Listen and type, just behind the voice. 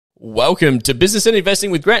Welcome to Business and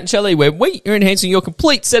Investing with Grant and Shelley, where we are enhancing your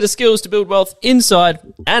complete set of skills to build wealth inside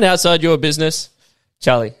and outside your business.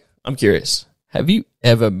 Charlie, I'm curious. Have you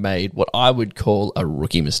ever made what I would call a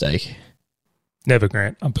rookie mistake? Never,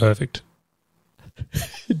 Grant. I'm perfect.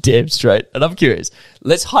 Damn straight. And I'm curious.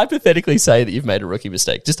 Let's hypothetically say that you've made a rookie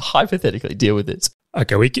mistake. Just hypothetically deal with this.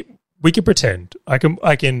 Okay, we can pretend. I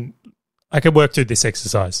can work through this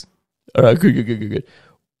exercise. All right, good.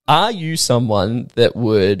 Are you someone that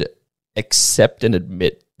would accept and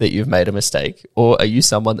admit that you've made a mistake, or are you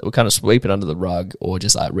someone that would kind of sweep it under the rug or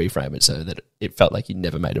just like reframe it so that it felt like you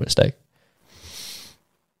never made a mistake?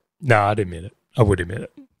 No, I'd admit it. I would admit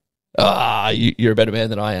it. You're a better man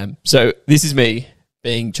than I am. So this is me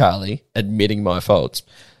being Charlie, admitting my faults.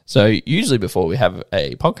 So usually before we have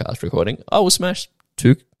a podcast recording, I will smash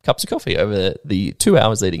 2 cups of coffee over the 2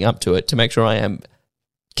 hours leading up to it to make sure I am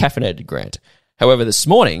caffeinated Grant. However, this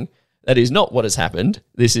morning, that is not what has happened.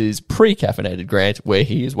 This is pre-caffeinated Grant, where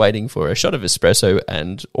he is waiting for a shot of espresso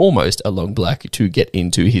and almost a long black to get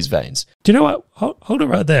into his veins. Do you know what? Hold it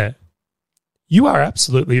right there. You are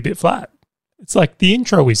absolutely a bit flat. It's like the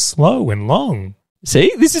intro is slow and long.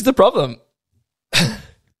 See, this is the problem.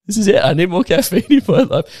 This is it. I need more caffeine in my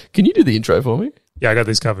life. Can you do the intro for me? Yeah, I got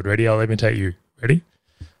this covered. Ready? I'll imitate you. Ready?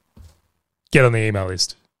 Get on the email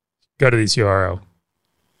list. Go to this URL.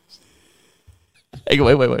 Hey,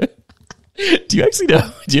 wait. Do you actually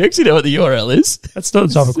know what the URL is? That's not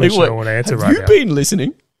the type of question I want to answer right now. Have you been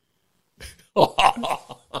listening?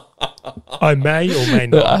 I may or may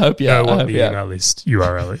not I hope you know are. what the email list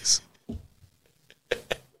URL is.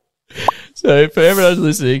 So for everyone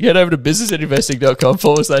listening, head over to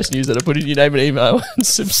businessandinvesting.com/newsletter, put in your name and email and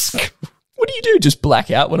subscribe. What do? Just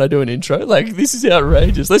black out when I do an intro? Like, this is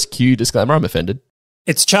outrageous. Let's cue disclaimer. I'm offended.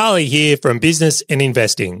 It's Charlie here from Business and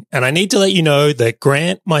Investing, and I need to let you know that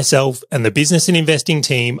Grant, myself, and the Business and Investing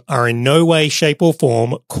team are in no way, shape, or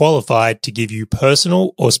form qualified to give you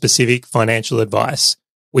personal or specific financial advice.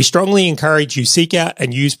 We strongly encourage you seek out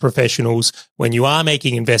and use professionals when you are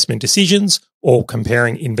making investment decisions or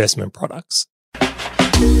comparing investment products.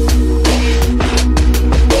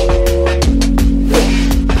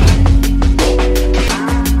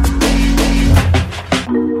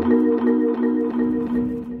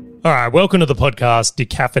 All right, welcome to the podcast,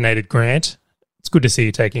 Decaffeinated Grant. It's good to see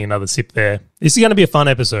you taking another sip there. This is going to be a fun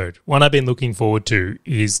episode. One I've been looking forward to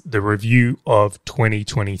is the review of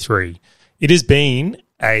 2023. It has been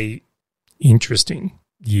a interesting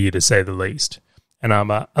year, to say the least. And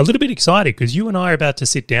I'm a little bit excited because you and I are about to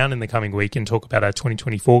sit down in the coming week and talk about our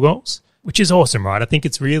 2024 goals, which is awesome, right? I think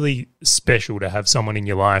it's really special to have someone in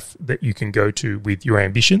your life that you can go to with your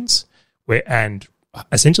ambitions and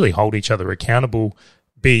essentially hold each other accountable,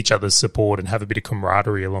 be each other's support, and have a bit of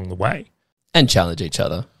camaraderie along the way. And challenge each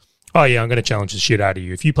other. Oh, yeah, I'm going to challenge the shit out of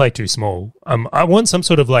you. If you play too small, I want some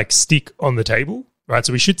sort of like stick on the table, right?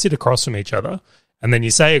 So we should sit across from each other, and then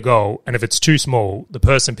you say a goal, and if it's too small, the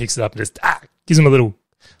person picks it up and just gives them a little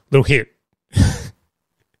hit.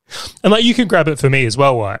 And like you can grab it for me as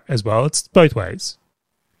well. It's both ways.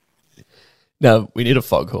 No, we need a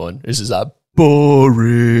foghorn. This is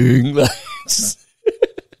boring.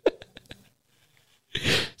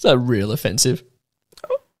 It's real offensive.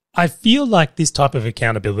 I feel like this type of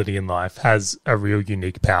accountability in life has a real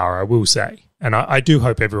unique power, I will say. And I do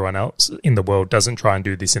hope everyone else in the world doesn't try and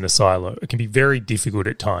do this in a silo. It can be very difficult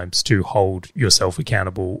at times to hold yourself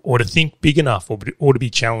accountable or to think big enough or to be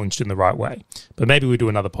challenged in the right way. But maybe we do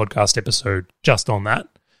another podcast episode just on that.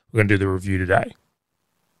 We're going to do the review today.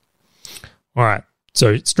 All right.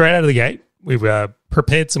 So straight out of the gate, we've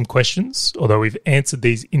prepared some questions, although we've answered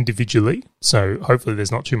these individually. So hopefully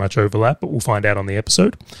there's not too much overlap, but we'll find out on the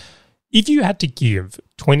episode. If you had to give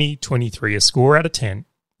 2023 a score out of 10,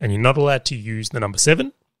 and you're not allowed to use the number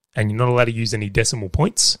 7, and you're not allowed to use any decimal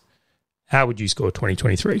points, how would you score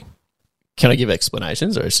 2023? Can I give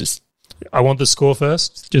explanations, or it's just... I want the score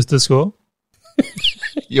first, just the score.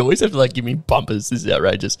 You always have to give me bumpers. This is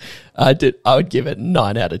outrageous. I would give it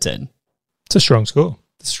 9 out of 10. It's a strong score.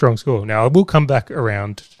 Now, I will come back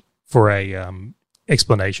around for a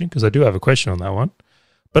explanation because I do have a question on that one.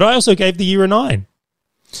 But I also gave the year a 9.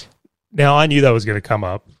 Now, I knew that was going to come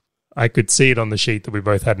up. I could see it on the sheet that we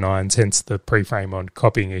both had 9s, hence the pre-frame on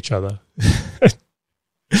copying each other.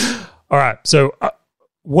 All right, so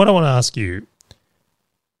what I want to ask you,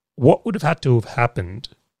 what would have had to have happened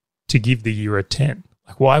to give the year a 10?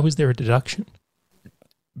 Why was there a deduction?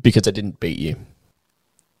 Because I didn't beat you.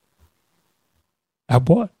 At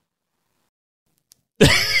what?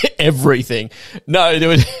 Everything. No,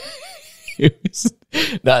 it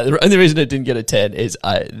No, the only reason I didn't get a 10 is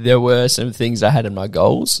there were some things I had in my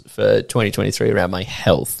goals for 2023 around my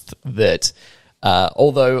health that,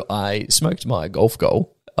 although I smoked my golf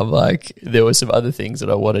goal, I'm like, there were some other things that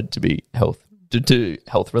I wanted to be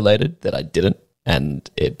health related that I didn't, and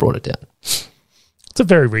it brought it down. It's a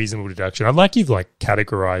very reasonable deduction. I'd like you've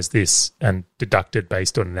categorized this and deducted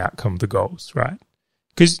based on an outcome of the goals, right?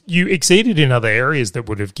 Because you exceeded in other areas that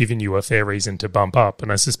would have given you a fair reason to bump up, and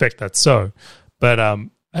I suspect that's so. But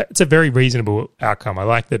it's a very reasonable outcome. I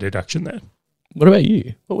like the deduction there. What about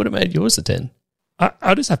you? What would have made yours a 10?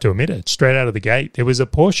 I just have to admit it, straight out of the gate. There was a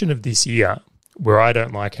portion of this year where I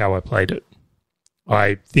don't like how I played it.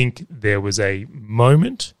 I think there was a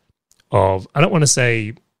moment of, I don't want to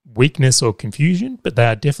say weakness or confusion, but they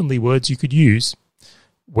are definitely words you could use,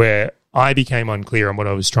 where I became unclear on what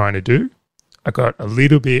I was trying to do. I got a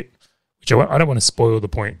little bit, which I don't want to spoil the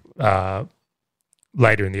point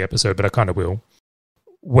later in the episode, but I kind of will,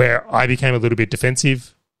 where I became a little bit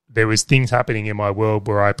defensive. There was things happening in my world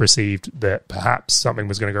where I perceived that perhaps something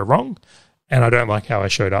was going to go wrong, and I don't like how I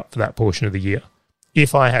showed up for that portion of the year.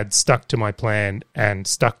 If I had stuck to my plan and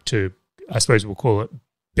stuck to, I suppose we'll call it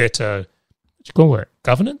better,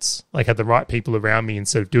 governance, had the right people around me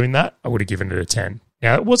instead of doing that, I would have given it a 10.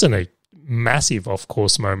 Now, it wasn't a massive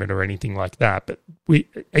off-course moment or anything like that, but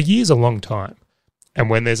a year's a long time. And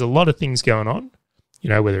when there's a lot of things going on,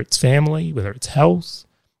 whether it's family, whether it's health,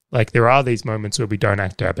 there are these moments where we don't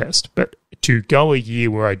act our best. But to go a year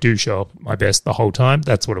where I do show up at my best the whole time,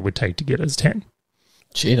 that's what it would take to get as 10.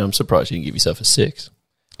 Gee, I'm surprised you didn't give yourself a 6.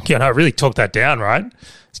 Yeah, no, really talk that down, right?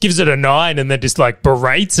 Just gives it a 9 and then just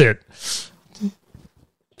berates it.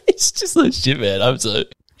 It's just like shit, man. I'm so...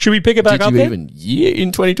 Should we pick it back up Did you then? even year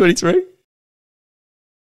in 2023?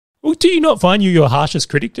 Well, do you not find you your harshest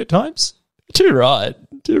critic at times? Too right.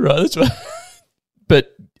 That's right.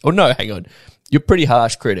 But, no, hang on. You're a pretty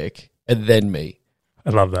harsh critic, and then me. I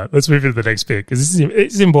love that. Let's move into the next pick, because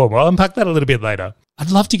it's important. I'll unpack that a little bit later. I'd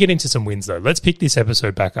love to get into some wins, though. Let's pick this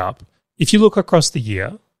episode back up. If you look across the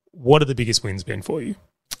year, what are the biggest wins been for you?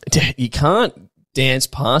 You can't dance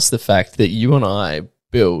past the fact that you and I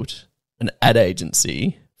built an ad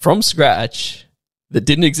agency from scratch that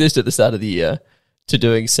didn't exist at the start of the year to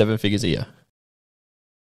doing 7 figures a year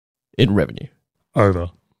in revenue. Over.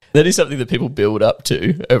 That is something that people build up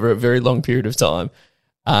to over a very long period of time.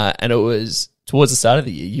 And it was towards the start of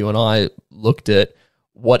the year, you and I looked at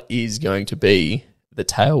what is going to be the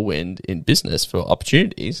tailwind in business for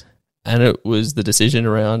opportunities. And it was the decision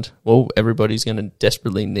around, well, everybody's going to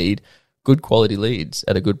desperately need good quality leads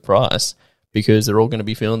at a good price because they're all going to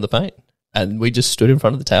be feeling the pain. And we just stood in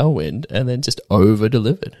front of the tailwind and then just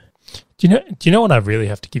over-delivered. Do you know what I really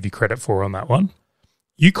have to give you credit for on that one?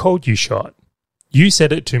 You called your shot. You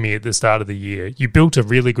said it to me at the start of the year. You built a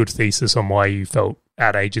really good thesis on why you felt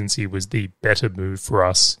ad agency was the better move for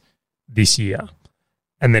us this year,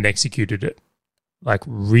 and then executed it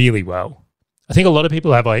really well. I think a lot of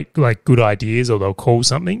people have like good ideas, or they'll call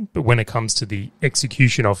something, but when it comes to the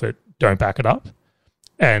execution of it, don't back it up.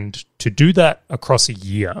 And to do that across a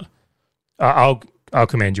year, I'll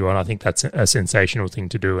commend you on. I think that's a sensational thing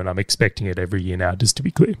to do, and I'm expecting it every year now, just to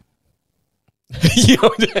be clear.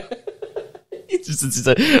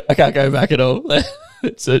 I can't go back at all.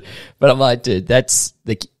 But I'm like, dude, it's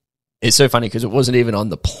so funny because it wasn't even on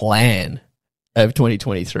the plan of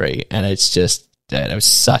 2023, and it's just, it was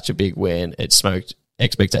such a big win. It smoked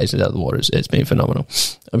expectations out of the waters. It's been phenomenal.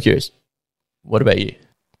 I'm curious, what about you?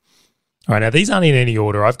 All right, now these aren't in any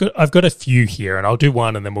order. I've got a few here, and I'll do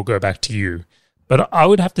one, and then we'll go back to you. But I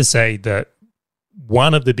would have to say that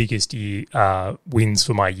one of the biggest wins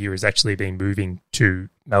for my year has actually been moving to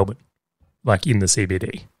Melbourne, in the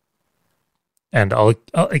CBD. And I'll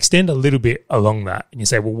extend a little bit along that. And you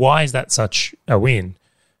say, well, why is that such a win?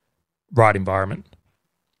 Right environment.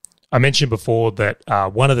 I mentioned before that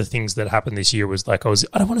one of the things that happened this year was I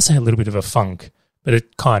don't want to say a little bit of a funk, but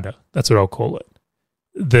it that's what I'll call it.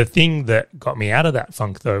 The thing that got me out of that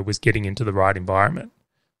funk, though, was getting into the right environment.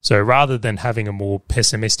 So rather than having a more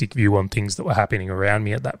pessimistic view on things that were happening around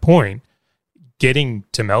me at that point, getting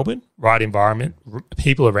to Melbourne, right environment,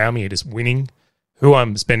 people around me are just winning. Who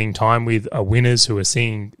I'm spending time with are winners who are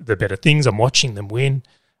seeing the better things. I'm watching them win.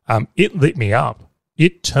 It lit me up.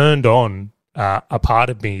 It turned on a part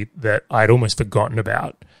of me that I'd almost forgotten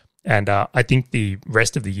about. And I think the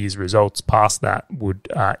rest of the year's results past that would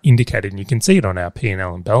indicate it, and you can see it on our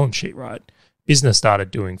P&L and balance sheet, right? Business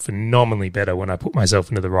started doing phenomenally better when I put myself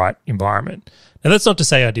into the right environment. Now, that's not to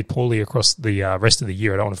say I did poorly across the rest of the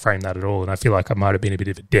year. I don't want to frame that at all, and I feel like I might have been a bit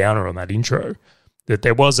of a downer on that intro, that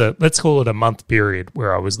there was let's call it a month period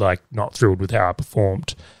where I was not thrilled with how I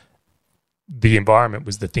performed. the environment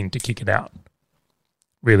was the thing to kick it out.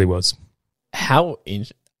 Really was.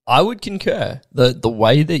 I would concur. The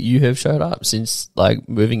way that you have showed up since like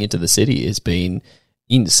moving into the city has been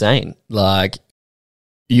insane. Like,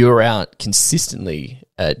 you're out consistently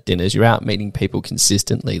at dinners, you're out meeting people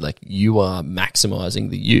consistently, like you are maximizing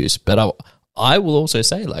the use. But I will also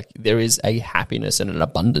say, like, there is a happiness and an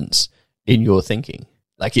abundance in your thinking.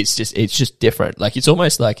 Like, it's just different. Like, it's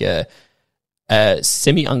almost like a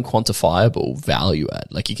semi-unquantifiable value add.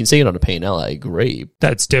 Like, you can see it on a P&L, I agree.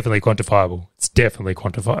 That's definitely quantifiable. It's definitely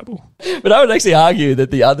quantifiable. But I would actually argue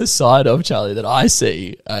that the other side of Charlie that I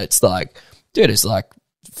see, it's like, dude, it's like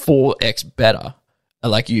 4x better.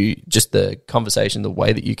 Like, just the conversation, the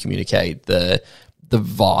way that you communicate, the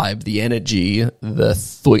vibe, the energy,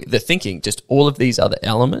 the thinking, just all of these other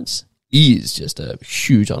elements is just a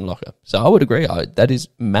huge unlocker. So I would agree. That is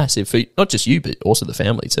massive for not just you, but also the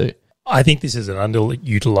family too. I think this is an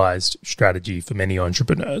underutilized strategy for many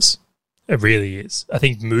entrepreneurs. It really is. I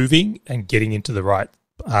think moving and getting into the right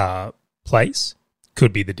place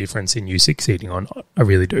could be the difference in you succeeding or not. I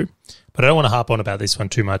really do. But I don't want to harp on about this one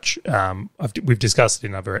too much. We've discussed it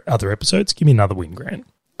in other episodes. Give me another win, Grant.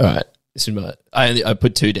 All right. This is I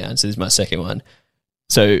put 2 down, so this is my second one.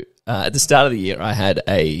 So at the start of the year, I had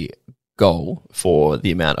a goal for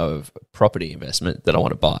the amount of property investment that I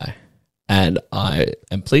want to buy. And I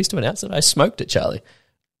am pleased to announce that I smoked it, Charlie.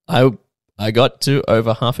 I got to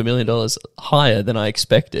over $500,000 higher than I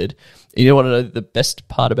expected. And you want to know the best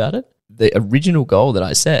part about it? The original goal that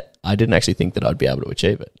I set, I didn't actually think that I'd be able to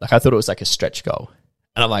achieve it. Like, I thought it was like a stretch goal.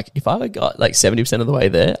 And I'm like, if I got like 70% of the way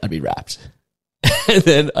there, I'd be wrapped. And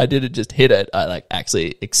then I didn't just hit it. I like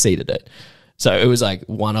actually exceeded it. So it was like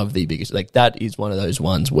one of the biggest, like that is one of those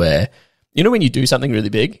ones where, you know, when you do something really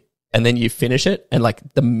big and then you finish it and like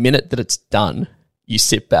the minute that it's done, you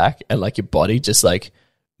sit back and like your body just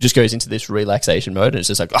goes into this relaxation mode and it's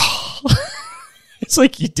just like, oh, it's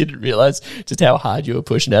like you didn't realize just how hard you were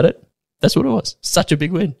pushing at it. That's what it was. Such a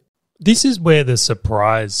big win. This is where the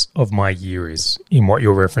surprise of my year is in what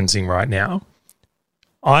you're referencing right now.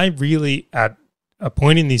 I really, at a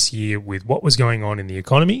point in this year with what was going on in the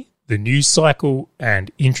economy, the news cycle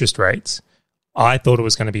and interest rates, I thought it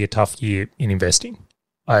was going to be a tough year in investing.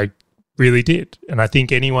 I really did. And I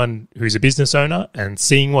think anyone who's a business owner and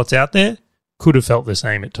seeing what's out there could have felt the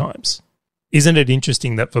same at times. Isn't it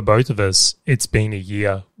interesting that for both of us, it's been a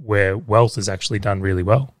year where wealth has actually done really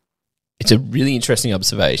well? It's a really interesting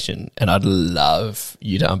observation, and I'd love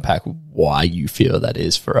you to unpack why you feel that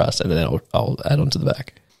is for us, and then I'll add on to the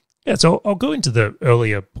back. Yeah, so I'll go into the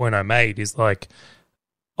earlier point I made is like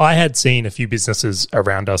I had seen a few businesses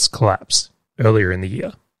around us collapse earlier in the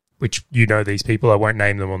year, which you know these people. I won't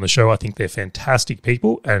name them on the show. I think they're fantastic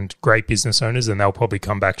people and great business owners, and they'll probably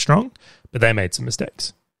come back strong, but they made some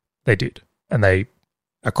mistakes. They did. And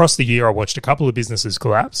across the year, I watched a couple of businesses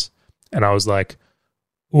collapse, and I was like,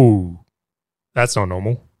 ooh, that's not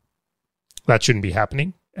normal. That shouldn't be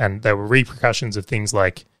happening. And there were repercussions of things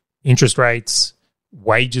like interest rates,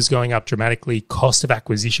 wages going up dramatically, cost of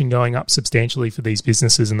acquisition going up substantially for these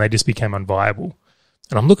businesses, and they just became unviable.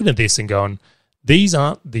 And I'm looking at this and going, these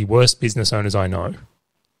aren't the worst business owners I know.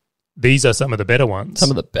 These are some of the better ones. Some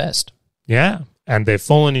of the best. Yeah. And they've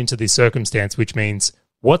fallen into this circumstance, which means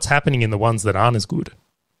what's happening in the ones that aren't as good?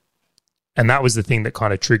 And that was the thing that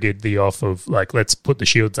kind of triggered the off of like, let's put the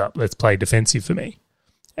shields up. Let's play defensive for me.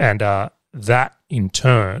 And that in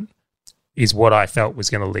turn is what I felt was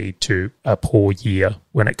going to lead to a poor year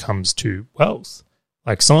when it comes to wealth.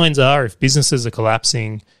 Like signs are, if businesses are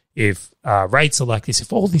collapsing, if rates are like this,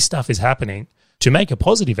 if all this stuff is happening, to make a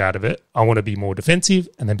positive out of it, I want to be more defensive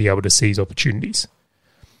and then be able to seize opportunities.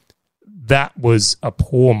 That was a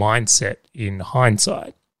poor mindset in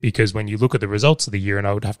hindsight, because when you look at the results of the year, and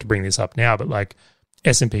I would have to bring this up now, but like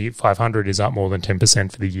S&P 500 is up more than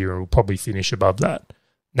 10% for the year and will probably finish above that.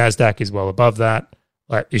 NASDAQ is well above that.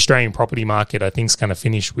 Like the Australian property market, I think is going to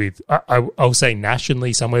finish with, I'll say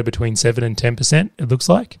nationally, somewhere between 7 and 10%, it looks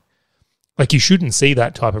like. Like you shouldn't see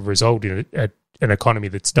that type of result in an economy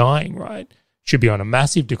that's dying, right? Should be on a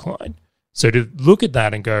massive decline. So to look at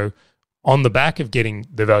that and go, on the back of getting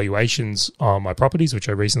the valuations on my properties, which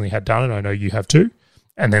I recently had done, and I know you have too,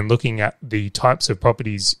 and then looking at the types of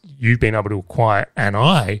properties you've been able to acquire, and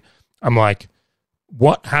I'm like,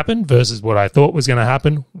 what happened versus what I thought was going to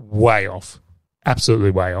happen? Way off.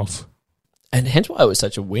 Absolutely way off. And hence why it was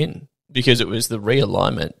such a win, because it was the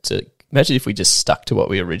realignment to, imagine if we just stuck to what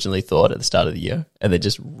we originally thought at the start of the year and then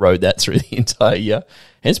just rode that through the entire year.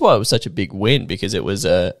 Hence why it was such a big win, because it was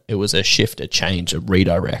a shift, a change, a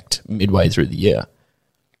redirect midway through the year.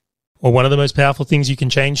 Well, one of the most powerful things you can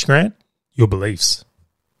change, Grant, your beliefs.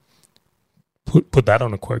 put that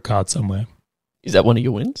on a quote card somewhere. Is that one of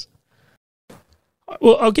your wins?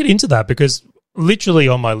 Well, I'll get into that because literally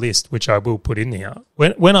on my list, which I will put in here,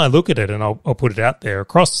 when I look at it and I'll put it out there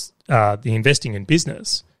across the investing in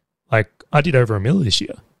business, like I did over $1 million this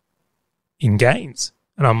year in gains.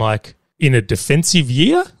 And I'm like, in a defensive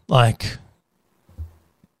year, like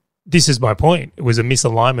this is my point. It was a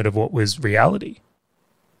misalignment of what was reality.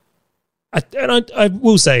 I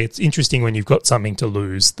will say it's interesting when you've got something to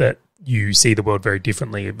lose that you see the world very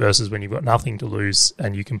differently versus when you've got nothing to lose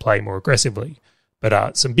and you can play more aggressively.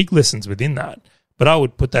 But some big lessons within that. But I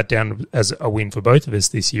would put that down as a win for both of us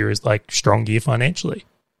this year as like strong year financially.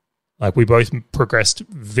 Like we both progressed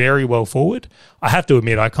very well forward. I have to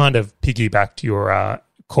admit, I kind of piggybacked your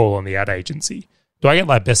call on the ad agency. Do I get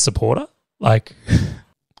like best supporter? Like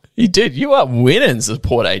You did. You are winning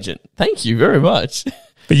support agent. Thank you very much.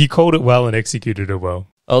 But you called it well and executed it well.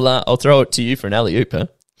 I'll throw it to you for an alley-oop, huh?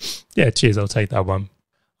 Yeah, cheers. I'll take that one.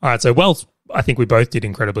 All right, so well, I think we both did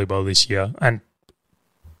incredibly well this year. And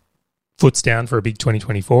foot's down for a big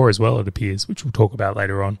 2024 as well, it appears, which we'll talk about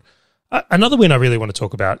later on. Another win I really want to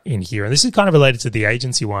talk about in here, and this is kind of related to the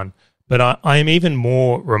agency one, but I am even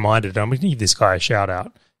more reminded, I'm going to give this guy a shout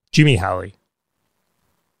out, Jimmy Halley.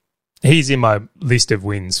 He's in my list of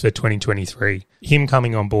wins for 2023. Him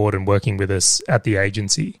coming on board and working with us at the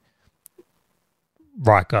agency.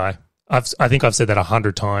 Right guy. I think I've said that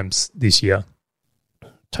 100 times this year.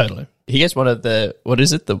 Totally. He gets one of the, what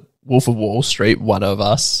is it? The Wolf of Wall Street, one of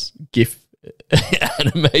us GIF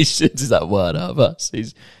animations. Is that one of us?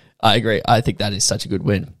 I agree. I think that is such a good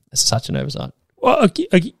win. It's such an oversight. Well,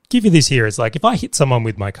 I'll give you this here. It's like if I hit someone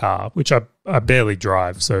with my car, which I barely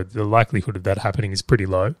drive, so the likelihood of that happening is pretty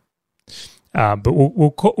low. But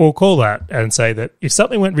we'll call that and say that if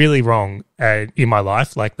something went really wrong in my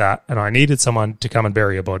life like that and I needed someone to come and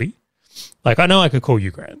bury a body, like I know I could call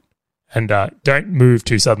you, Grant. And don't move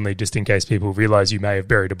too suddenly just in case people realize you may have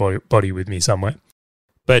buried a body with me somewhere.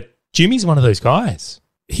 But Jimmy's one of those guys.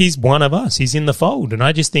 He's one of us. He's in the fold. And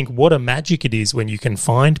I just think what a magic it is when you can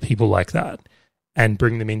find people like that and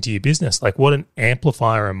bring them into your business. Like what an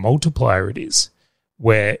amplifier and multiplier it is,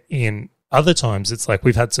 where in other times it's like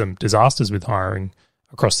we've had some disasters with hiring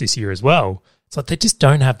across this year as well. It's like they just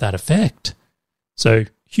don't have that effect. So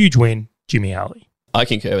huge win, Jimmy Halley. I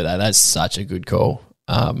concur with that. That's such a good call.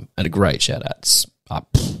 And a great shout out.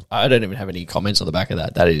 I don't even have any comments on the back of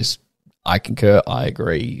that. That is, I concur. I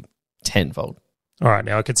agree tenfold. All right.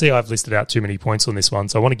 Now I can see I've listed out too many points on this one.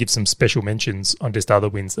 So I want to give some special mentions on just other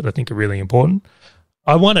wins that I think are really important.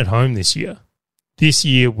 I won at home this year. This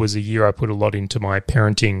year was a year I put a lot into my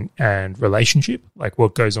parenting and relationship, like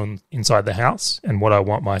what goes on inside the house and what I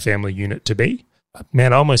want my family unit to be.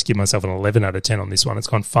 Man, I almost give myself an 11 out of 10 on this one. It's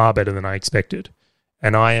gone far better than I expected.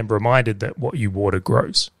 And I am reminded that what you water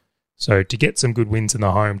grows. So to get some good wins in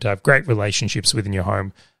the home, to have great relationships within your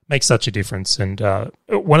home makes such a difference. And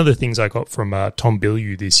one of the things I got from Tom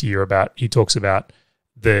Bilyeu this year he talks about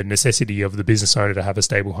the necessity of the business owner to have a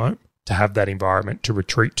stable home, to have that environment to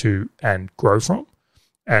retreat to and grow from.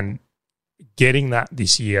 And getting that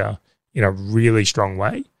this year in a really strong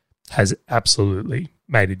way has absolutely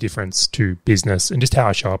made a difference to business and just how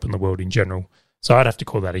I show up in the world in general. So I'd have to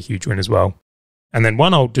call that a huge win as well. And then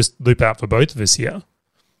one I'll just loop out for both of us here.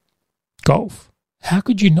 Golf. How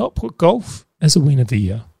could you not put golf as a win of the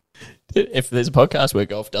year? If there's a podcast where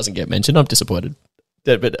golf doesn't get mentioned, I'm disappointed.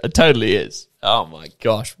 But it totally is. Oh my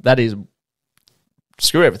gosh. That is,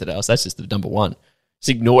 screw everything else. That's just the number one. Just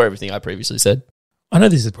ignore everything I previously said. I know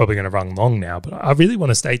this is probably going to run long now, but I really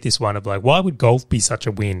want to state this one of like, why would golf be such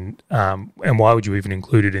a win? And why would you even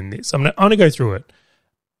include it in this? I'm going to go through it.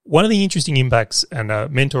 One of the interesting impacts, and a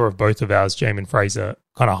mentor of both of ours, Jamin Fraser,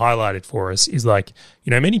 kind of highlighted for us is like,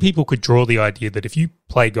 many people could draw the idea that if you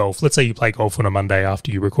play golf, let's say you play golf on a Monday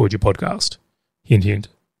after you record your podcast, hint, hint,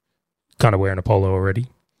 kind of wearing a polo already.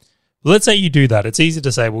 Let's say you do that. It's easy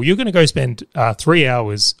to say, well, you're going to go spend 3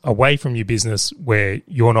 hours away from your business where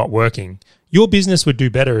you're not working. Your business would do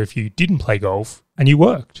better if you didn't play golf and you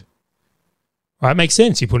worked. Right? It makes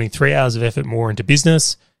sense. You're putting 3 hours of effort more into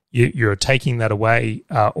business. You're taking that away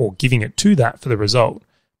or giving it to that for the result.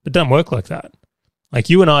 But it doesn't work like that. Like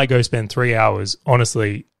you and I go spend 3 hours,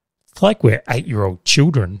 honestly, it's like we're 8-year-old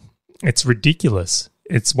children. It's ridiculous.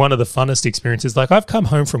 It's one of the funnest experiences. Like I've come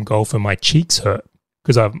home from golf and my cheeks hurt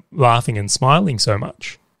because I'm laughing and smiling so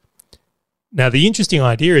much. Now, the interesting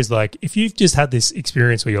idea is like if you've just had this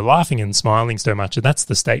experience where you're laughing and smiling so much and that's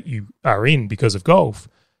the state you are in because of golf,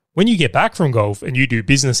 when you get back from golf and you do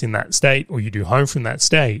business in that state or you do home from that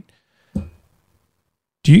state,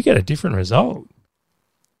 do you get a different result?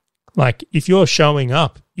 Like if you're showing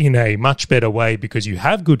up in a much better way because you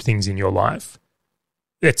have good things in your life,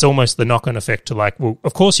 it's almost the knock-on effect to like, well,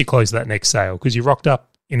 of course you close that next sale because you rocked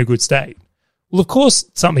up in a good state. Well, of course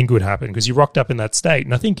something good happened because you rocked up in that state.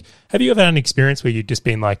 And I think, have you ever had an experience where you've just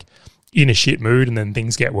been like in a shit mood and then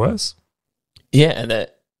things get worse? Yeah, and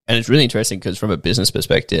it's really interesting because from a business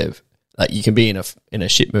perspective, like you can be in a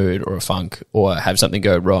shit mood or a funk or have something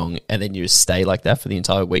go wrong, and then you stay like that for the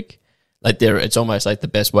entire week. Like it's almost like the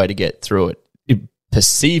best way to get through it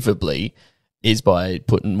perceivably is by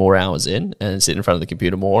putting more hours in and sitting in front of the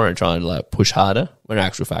computer more and trying to like push harder. When in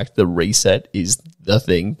actual fact, the reset is the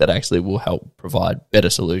thing that actually will help provide better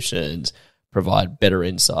solutions, provide better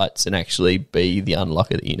insights, and actually be the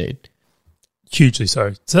unlocker that you need. Hugely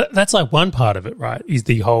so. So that's like one part of it, right? Is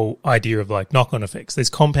the whole idea of like knock-on effects. There's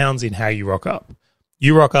compounds in how you rock up.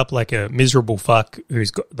 You rock up like a miserable fuck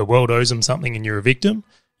who's got the world owes him something and you're a victim.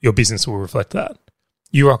 Your business will reflect that.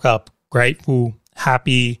 You rock up grateful,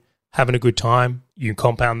 happy, having a good time. You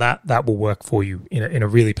compound that will work for you in a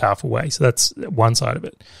really powerful way. So that's one side of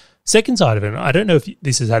it. Second side of it, I don't know if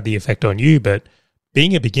this has had the effect on you, but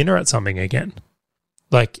being a beginner at something again.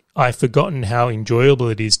 Like, I've forgotten how enjoyable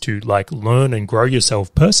it is to, like, learn and grow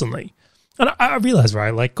yourself personally. And I realize,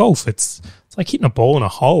 right, like golf, it's like hitting a ball in a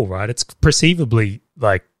hole, right? It's perceivably,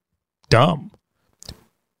 like, dumb.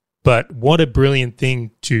 But what a brilliant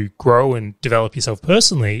thing to grow and develop yourself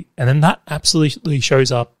personally. And then that absolutely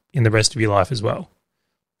shows up in the rest of your life as well.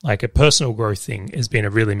 Like, a personal growth thing has been a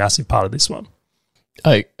really massive part of this one.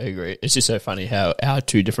 I agree. It's just so funny how our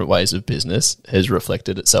two different ways of business has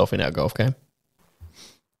reflected itself in our golf game.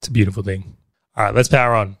 It's a beautiful thing. All right, let's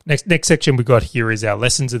power on. Next section we got here is our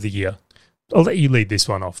lessons of the year. I'll let you lead this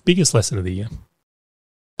one off. Biggest lesson of the year.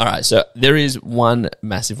 All right, so there is one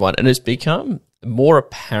massive one, and it's become more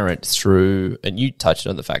apparent through, and you touched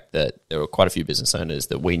on the fact that there were quite a few business owners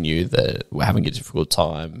that we knew that were having a difficult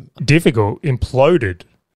time. Difficult? Imploded.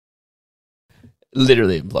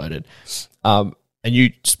 Literally imploded. And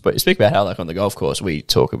you speak about how, like, on the golf course, we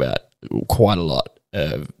talk about quite a lot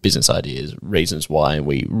of business ideas, reasons why, and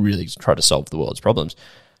we really try to solve the world's problems.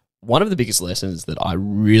 One of the biggest lessons that I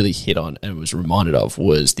really hit on and was reminded of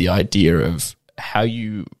was the idea of how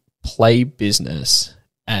you play business.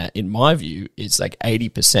 In my view, it's like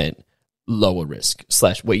 80% lower risk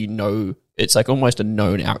 / where you know it's like almost a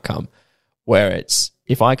known outcome, where it's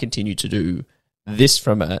if I continue to do this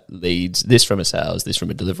from a leads, this from a sales, this from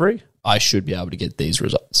a delivery, I should be able to get these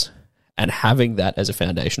results. And having that as a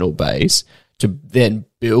foundational base to then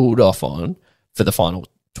build off on for the final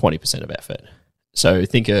 20% of effort. So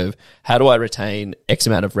think of, how do I retain X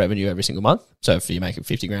amount of revenue every single month? So if you're making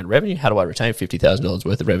 50 grand revenue, how do I retain $50,000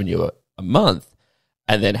 worth of revenue a month?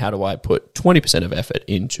 And then how do I put 20% of effort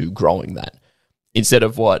into growing that? Instead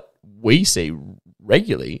of what we see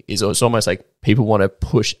regularly is it's almost like people want to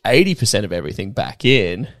push 80% of everything back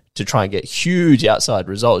in to try and get huge outside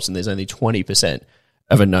results, and there's only 20%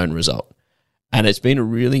 of a known result. And it's been a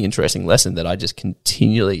really interesting lesson that I just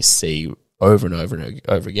continually see over and over and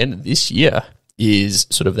over again this year is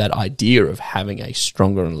sort of that idea of having a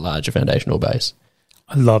stronger and larger foundational base.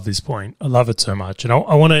 I love this point. I love it so much. And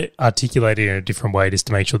I want to articulate it in a different way just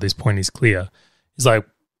to make sure this point is clear. It's like,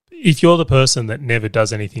 if you're the person that never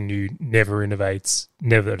does anything new, never innovates,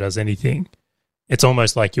 never does anything, it's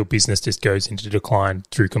almost like your business just goes into decline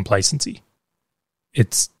through complacency.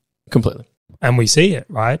 It's completely. And we see it,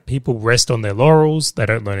 right? People rest on their laurels. They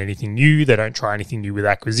don't learn anything new. They don't try anything new with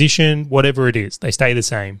acquisition, whatever it is. They stay the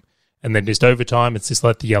same. And then just over time, it's just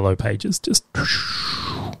like the yellow pages, just...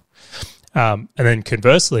 and then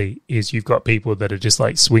conversely is you've got people that are just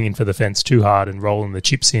like swinging for the fence too hard and rolling the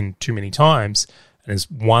chips in too many times. And as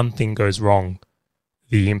one thing goes wrong,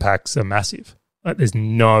 the impacts are massive. Like, there's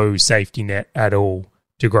no safety net at all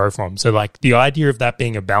to grow from. So like the idea of that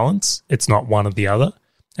being a balance, it's not one or the other.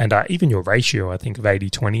 And even your ratio, I think, of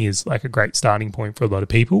 80-20 is like a great starting point for a lot of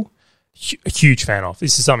people. A huge fan of.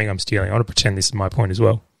 This is something I'm stealing. I want to pretend this is my point as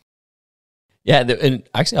well. Yeah, and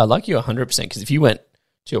actually I like you 100% because if you went,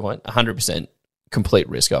 to your point, 100% complete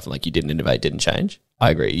risk off and like you didn't innovate, didn't change,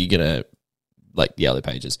 I agree. You're going to, like the yellow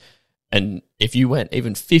pages. And if you went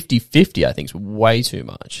even 50-50, I think is way too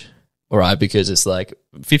much. All right, because it's like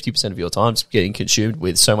 50% of your time's getting consumed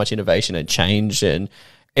with so much innovation and change. And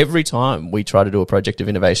every time we try to do a project of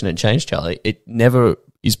innovation and change, Charlie, it never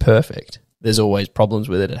is perfect. There's always problems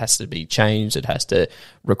with it. It has to be changed. It has to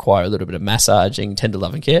require a little bit of massaging, tender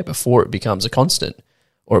love and care before it becomes a constant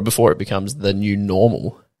or before it becomes the new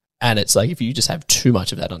normal. And it's like if you just have too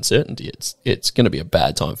much of that uncertainty, it's going to be a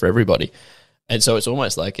bad time for everybody. And so it's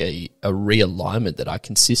almost like a realignment that I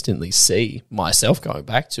consistently see myself going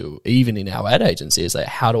back to, even in our ad agency, is like,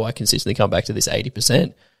 how do I consistently come back to this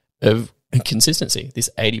 80%? of consistency, this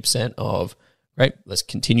 80% of, great, let's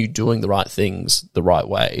continue doing the right things the right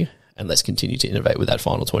way, and let's continue to innovate with that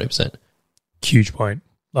final 20%. Huge point.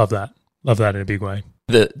 Love that. Love that in a big way.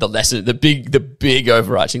 The lesson, the big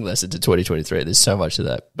overarching lesson to 2023. There's so much to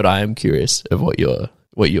that, but I am curious of what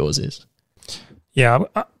yours is. Yeah,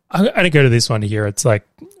 I'm going to go to this one here. It's like,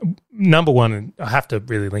 number one, and I have to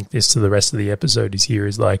really link this to the rest of the episode,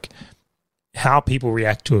 is like how people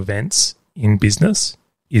react to events in business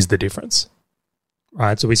is the difference,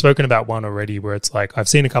 right? So we've spoken about one already where it's like, I've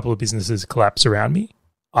seen a couple of businesses collapse around me.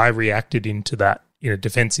 I reacted into that in a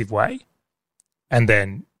defensive way, and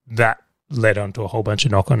then that led on to a whole bunch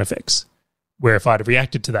of knock-on effects, where if I'd have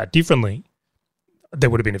reacted to that differently, there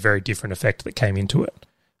would have been a very different effect that came into it.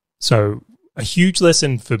 So a huge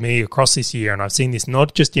lesson for me across this year, and I've seen this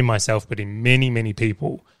not just in myself, but in many, many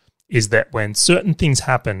people, is that when certain things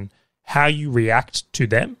happen, how you react to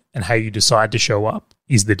them and how you decide to show up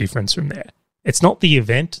is the difference from there. It's not the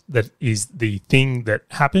event that is the thing that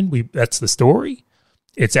happened. That's the story.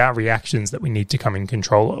 It's our reactions that we need to come in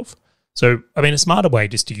control of. So, I mean, a smarter way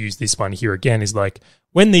just to use this one here again is like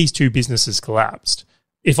when these two businesses collapsed,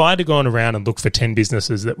 if I had gone around and looked for 10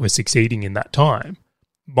 businesses that were succeeding in that time,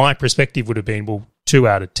 my perspective would have been, well, 2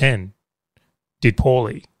 out of 10 did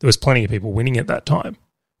poorly. There was plenty of people winning at that time.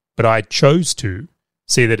 But I chose to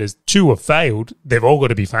see that as 2 have failed, they've all got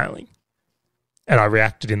to be failing. And I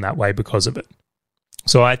reacted in that way because of it.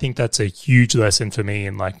 So I think that's a huge lesson for me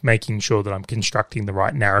in like making sure that I'm constructing the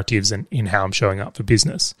right narratives and in how I'm showing up for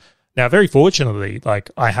business. Now, very fortunately, like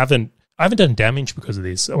I haven't done damage because of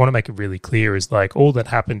this. I want to make it really clear is like all that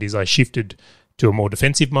happened is I shifted to a more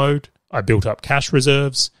defensive mode. I built up cash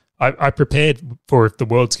reserves. I prepared for if the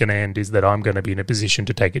world's going to end is that I'm going to be in a position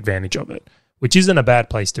to take advantage of it, which isn't a bad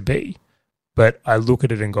place to be. But I look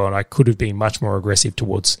at it and go, I could have been much more aggressive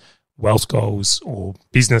towards wealth goals or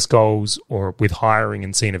business goals or with hiring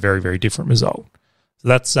and seen a very, very different result. So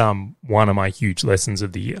that's one of my huge lessons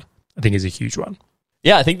of the year. I think is a huge one.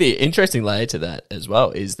 Yeah, I think the interesting layer to that as well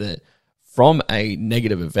is that from a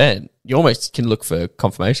negative event, you almost can look for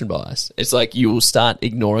confirmation bias. It's like you will start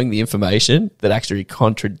ignoring the information that actually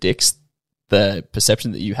contradicts the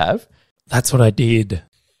perception that you have. That's what I did.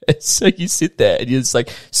 So you sit there and you're just like,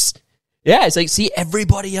 yeah, it's like, see,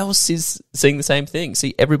 everybody else is seeing the same thing.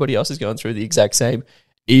 See, everybody else is going through the exact same,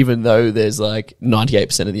 even though there's like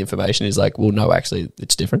 98% of the information is like, well, no, actually,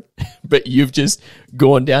 it's different. But you've just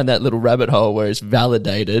gone down that little rabbit hole where it's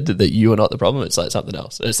validated that you are not the problem. It's like something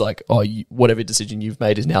else. It's like, oh, whatever decision you've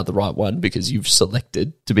made is now the right one because you've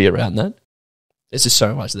selected to be around that. There's just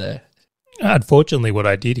so much there. Unfortunately, what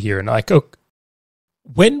I did here, and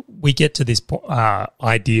when we get to this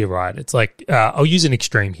idea, right, it's like, I'll use an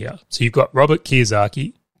extreme here. So you've got Robert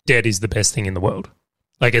Kiyosaki, debt is the best thing in the world.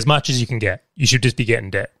 Like as much as you can get, you should just be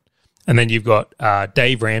getting debt. And then you've got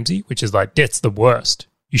Dave Ramsey, which is like, debt's the worst.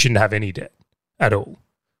 You shouldn't have any debt at all.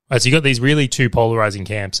 Right, so you've got these really two polarizing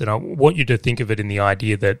camps. And I want you to think of it in the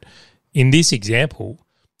idea that in this example,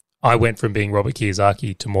 I went from being Robert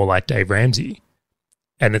Kiyosaki to more like Dave Ramsey.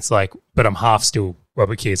 And it's like, but I'm half still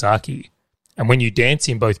Robert Kiyosaki. And when you dance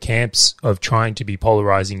in both camps of trying to be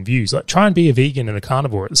polarizing views, like try and be a vegan and a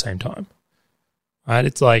carnivore at the same time, right?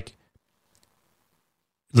 It's like,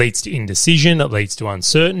 leads to indecision, it leads to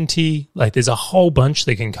uncertainty. Like there's a whole bunch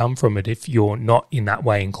that can come from it if you're not in that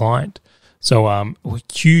way inclined. So a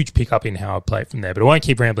huge pickup in how I play it from there. But I won't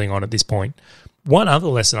keep rambling on at this point. One other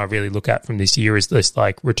lesson I really look at from this year is this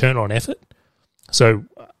like return on effort. So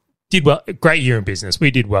did well, great year in business. We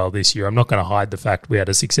did well this year. I'm not going to hide the fact we had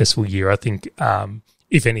a successful year. I think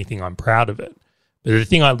if anything, I'm proud of it. But the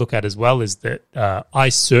thing I look at as well is that I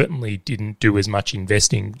certainly didn't do as much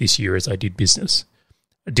investing this year as I did business.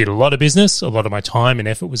 I did a lot of business. A lot of my time and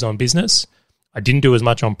effort was on business. I didn't do as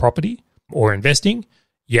much on property or investing,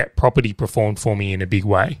 yet property performed for me in a big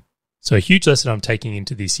way. So a huge lesson I'm taking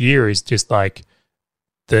into this year is just like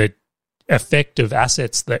the effect of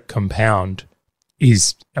assets that compound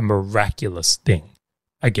is a miraculous thing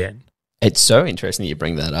again. It's so interesting that you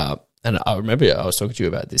bring that up. And I remember I was talking to you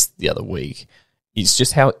about this the other week. It's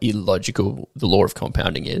just how illogical the law of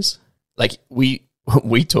compounding is. Like we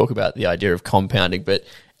talk about the idea of compounding, but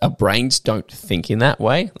our brains don't think in that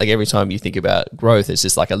way. Like every time you think about growth, it's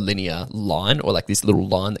just like a linear line or like this little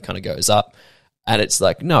line that kind of goes up. And it's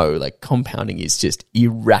like, no, like compounding is just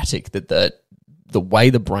erratic, that the way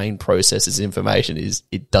the brain processes information is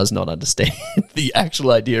it does not understand the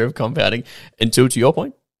actual idea of compounding until, to your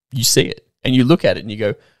point, you see it and you look at it and you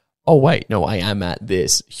go, oh, wait, no, I am at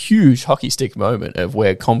this huge hockey stick moment of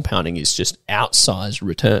where compounding is just outsized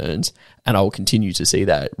returns, and I will continue to see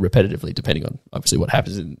that repetitively depending on obviously what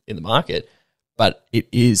happens in the market. But it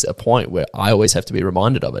is a point where I always have to be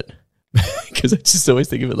reminded of it because I just always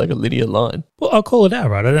think of it like a linear line. Well, I'll call it out,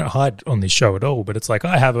 right? I don't hide on this show at all, but it's like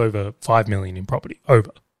I have over 5 million in property,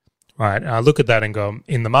 right? And I look at that and go,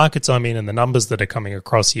 in the markets I'm in and the numbers that are coming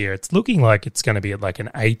across here, it's looking like it's going to be at like an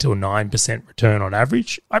 8 or 9% return on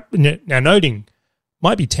average. Now, noting,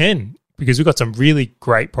 might be 10 because we've got some really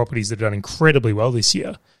great properties that have done incredibly well this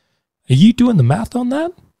year. Are you doing the math on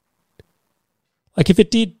that? Like if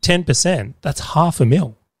it did 10%, that's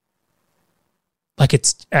 $500,000. Like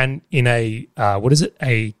it's, and in a,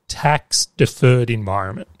 a tax deferred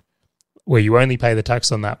environment where you only pay the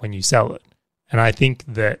tax on that when you sell it. And I think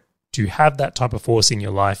that to have that type of force in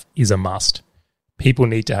your life is a must. People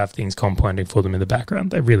need to have things compounding for them in the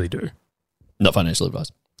background. They really do. Not financial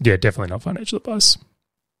advice. Yeah, definitely not financial advice.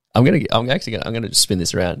 I'm gonna just spin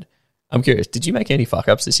this around. I'm curious. Did you make any fuck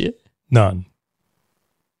ups this year? None.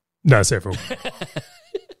 No, several.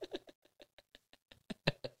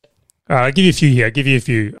 I'll give you a few here. I'll give you a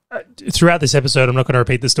few. Throughout this episode, I'm not going to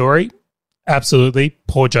repeat the story. Absolutely.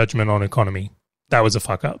 Poor judgment on economy. That was a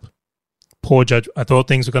fuck up. Poor judgment. I thought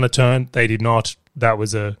things were going to turn. They did not. That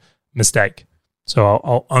was a mistake. So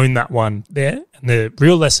I'll own that one there. And the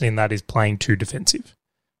real lesson in that is playing too defensive.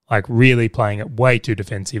 Like really playing it way too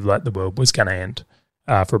defensive, like the world was going to end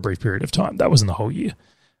for a brief period of time. That wasn't the whole year.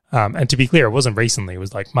 And to be clear, it wasn't recently. It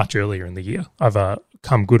was like much earlier in the year. I've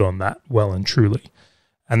come good on that well and truly.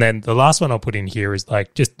 And then the last one I'll put in here is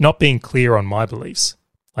like just not being clear on my beliefs.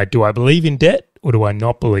 Like, do I believe in debt or do I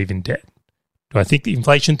not believe in debt? Do I think the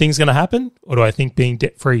inflation thing's going to happen or do I think being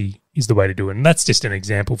debt-free is the way to do it? And that's just an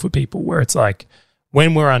example for people where it's like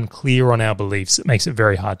when we're unclear on our beliefs, it makes it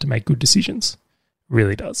very hard to make good decisions. It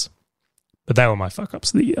really does. But they were my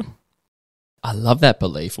fuck-ups of the year. I love that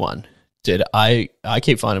belief one. Dude, I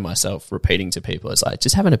keep finding myself repeating to people, it's like,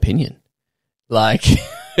 just have an opinion. Like,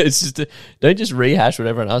 it's just, don't just rehash what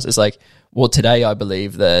everyone else. It's like, well, today I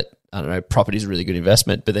believe that, I don't know, property is a really good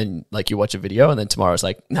investment, but then like you watch a video and then tomorrow it's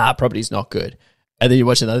like, nah, property's not good. And then you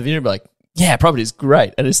watch another video and be like, yeah, property's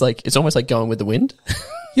great. And it's like, it's almost like going with the wind.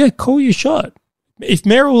 Yeah, call your shot. If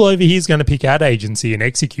Merrill over here is going to pick ad agency and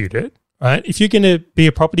execute it, right? If you're going to be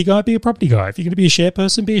a property guy, be a property guy. If you're going to be a share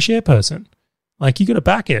person, be a share person. Like, you got to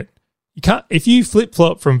back it. You can't, if you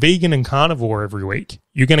flip-flop from vegan and carnivore every week,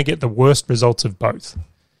 you're going to get the worst results of both,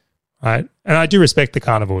 right? And I do respect the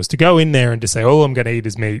carnivores. To go in there and to say, all I'm going to eat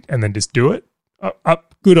is meat and then just do it,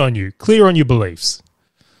 good on you. Clear on your beliefs.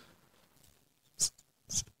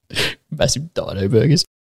 Massive dino burgers.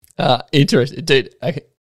 Interesting. Dude,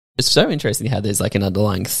 it's so interesting how there's like an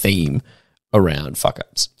underlying theme around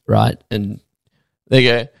fuck-ups, right? And they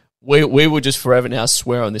go, we will just forever now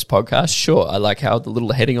swear on this podcast. Sure, I like how the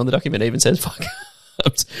little heading on the document even says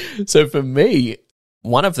fuck-ups. So for me,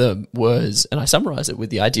 one of them was, and I summarized it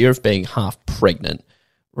with the idea of being half pregnant,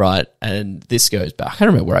 right? And this goes back, I can't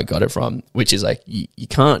remember where I got it from, which is like, you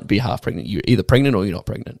can't be half pregnant. You're either pregnant or you're not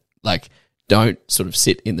pregnant. Like, don't sort of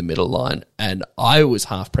sit in the middle line. And I was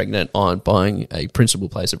half pregnant on buying a principal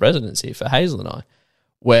place of residency for Hazel and I,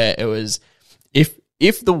 where it was,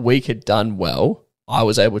 if the week had done well, I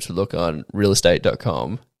was able to look on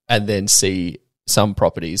realestate.com and then see some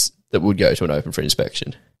properties that would go to an open for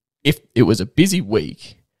inspection. If it was a busy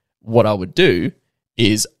week, what I would do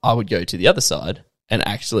is I would go to the other side and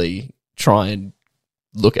actually try and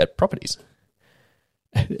look at properties.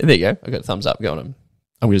 And there you go. I got a thumbs up going on.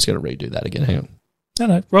 I'm just going to redo that again. Hang on.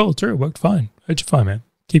 No, roll through. It worked fine. Heard you fine, man.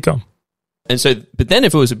 Keep going. And so, but then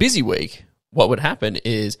if it was a busy week, what would happen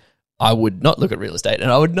is I would not look at real estate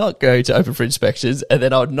and I would not go to open for inspections and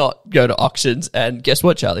then I would not go to auctions. And guess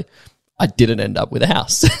what, Charlie? I didn't end up with a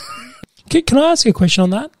house. Can I ask you a question on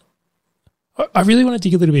that? I really want to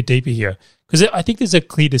dig a little bit deeper here because I think there's a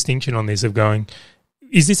clear distinction on this of going,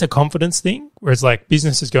 is this a confidence thing where it's like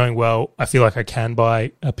business is going well, I feel like I can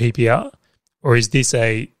buy a PPR? Or is this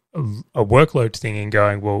a workload thing and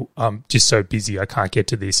going, well, I'm just so busy I can't get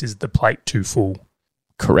to this. Is the plate too full?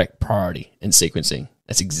 Correct priority and sequencing.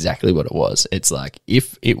 That's exactly what it was. It's like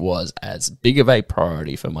if it was as big of a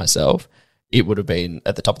priority for myself, it would have been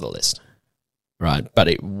at the top of the list, right? But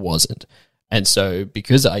it wasn't. And so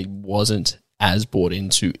because I wasn't as bought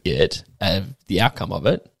into it, the outcome of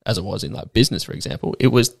it, as it was in like business, for example, it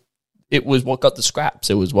was what got the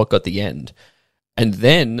scraps. It was what got the end. And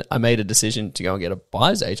then I made a decision to go and get a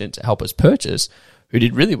buyer's agent to help us purchase, who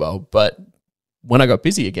did really well. But when I got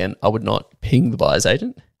busy again, I would not ping the buyer's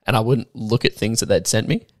agent and I wouldn't look at things that they'd sent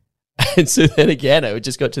me. And so then again, it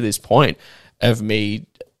just got to this point of me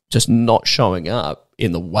just not showing up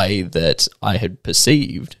in the way that I had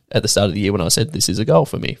perceived at the start of the year when I said this is a goal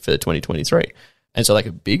for me for 2023. And so like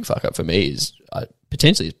a big fuck up for me is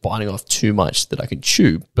potentially is biting off too much that I can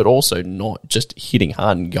chew, but also not just hitting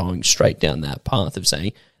hard and going straight down that path of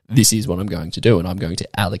saying, this is what I'm going to do, and I'm going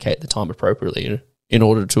to allocate the time appropriately in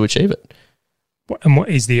order to achieve it. And what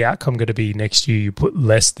is the outcome going to be next year? You put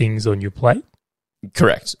less things on your plate?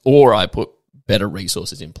 Correct. Or I put better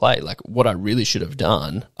resources in play. Like what I really should have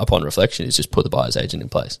done upon reflection is just put the buyer's agent in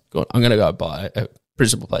place. I'm going to go buy a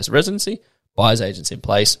principal place of residency, buyer's agent's in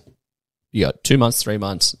place. You got 2 months, 3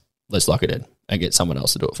 months, let's lock it in and get someone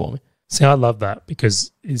else to do it for me. See, I love that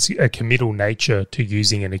because it's a committal nature to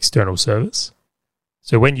using an external service.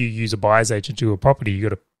 So when you use a buyer's agent to do a property, you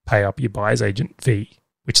got to pay up your buyer's agent fee,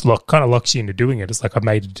 which kind of locks you into doing it. It's like I've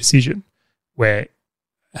made a decision where,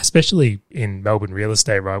 especially in Melbourne real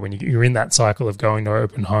estate, right, when you're in that cycle of going to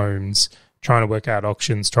open homes, trying to work out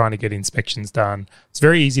auctions, trying to get inspections done, it's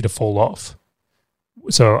very easy to fall off.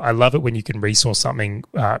 So I love it when you can resource something,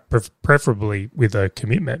 preferably with a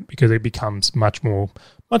commitment, because it becomes much more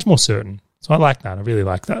certain. So I like that. I really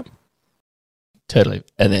like that. Totally.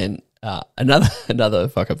 And then another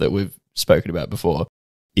fuck up that we've spoken about before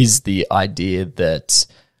is the idea that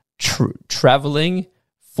traveling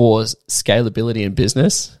for scalability in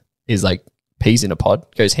business is like peas in a pod,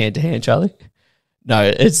 goes hand to hand, Charlie. No,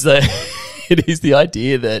 it is the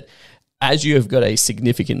idea that as you have got a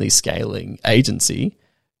significantly scaling agency,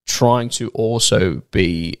 trying to also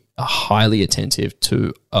be highly attentive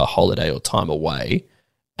to a holiday or time away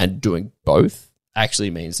and doing both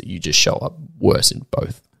actually means that you just show up worse in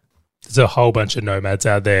both. There's a whole bunch of nomads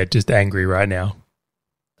out there just angry right now.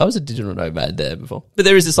 I was a digital nomad there before. But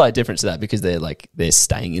there is a slight difference to that because they're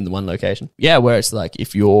staying in the one location. Yeah, where it's like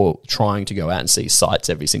if you're trying to go out and see sites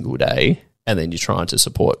every single day and then you're trying to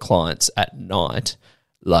support clients at night,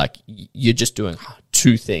 like you're just doing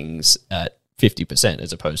two things at 50%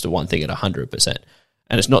 as opposed to one thing at 100%.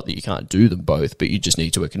 And it's not that you can't do them both, but you just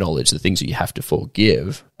need to acknowledge the things that you have to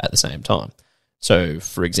forgive at the same time. So,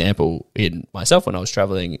 for example, in myself, when I was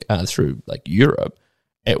traveling through like Europe,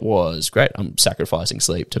 it was great. I'm sacrificing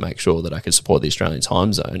sleep to make sure that I can support the Australian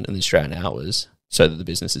time zone and the Australian hours so that the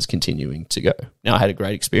business is continuing to go. Now, I had a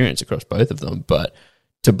great experience across both of them, but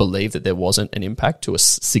to believe that there wasn't an impact to a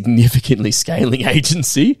significantly scaling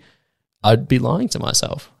agency, I'd be lying to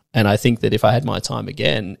myself. And I think that if I had my time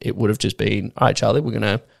again, it would have just been, all right, Charlie, we're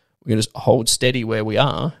gonna just hold steady where we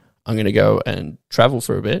are. I'm going to go and travel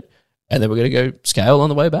for a bit, and then we're going to go scale on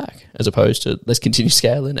the way back, as opposed to let's continue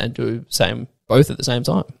scaling and do both at the same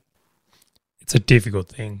time. It's a difficult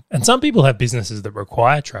thing. And some people have businesses that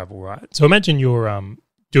require travel, right? So imagine you're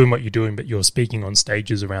doing what you're doing, but you're speaking on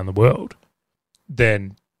stages around the world.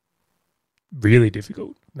 Then really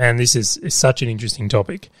difficult. Man, this is such an interesting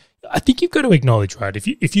topic. I think you've got to acknowledge, right,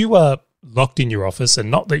 if you are locked in your office,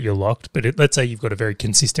 and not that you're locked, but let's say you've got a very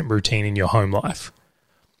consistent routine in your home life,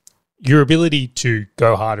 your ability to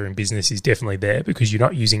go harder in business is definitely there because you're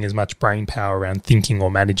not using as much brain power around thinking or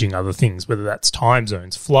managing other things, whether that's time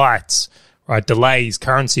zones, flights, right, delays,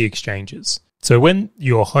 currency exchanges. So when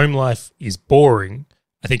your home life is boring,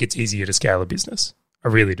 I think it's easier to scale a business. I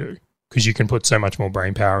really do, because you can put so much more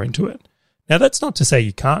brain power into it. Now, that's not to say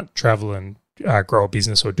you can't travel and grow a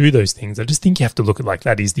business or do those things. I just think you have to look at like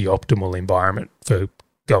that is the optimal environment for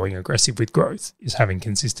going aggressive with growth, is having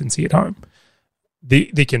consistency at home.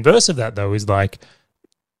 The converse of that, though, is like,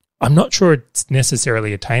 I'm not sure it's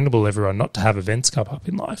necessarily attainable, everyone, not to have events come up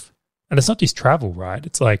in life. And it's not just travel, right?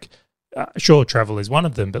 It's like, sure, travel is one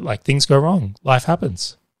of them, but like things go wrong. Life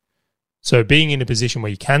happens. So being in a position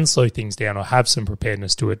where you can slow things down or have some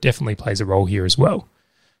preparedness to it definitely plays a role here as well.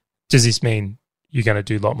 Does this mean you're going to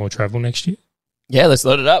do a lot more travel next year? Yeah, let's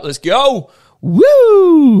load it up. Let's go.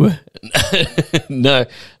 Woo! No,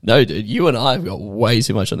 dude. You and I have got way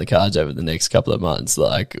too much on the cards over the next couple of months.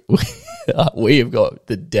 Like, we have got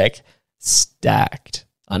the deck stacked.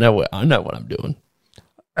 I know what I'm doing.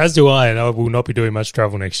 As do I, and I will not be doing much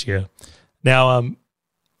travel next year. Now,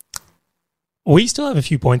 we still have a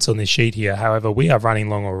few points on this sheet here. However, we are running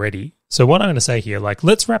long already. So what I'm going to say here, like,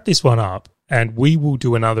 let's wrap this one up, and we will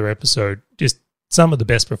do another episode, just some of the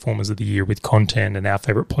best performers of the year with content and our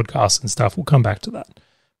favorite podcasts and stuff. We'll come back to that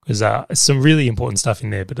because there's some really important stuff in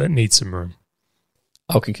there, but it needs some room.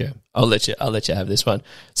 I'll concur. I'll let you have this one.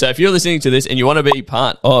 So if you're listening to this and you want to be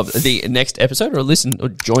part of the next episode or listen or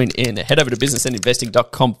join in, head over to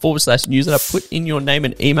businessandinvesting.com/newsletter, put in your name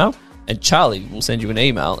and email, and Charlie will send you an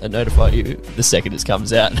email and notify you the second it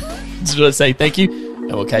comes out. Just want to say thank you,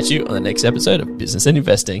 and we'll catch you on the next episode of Business and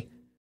Investing.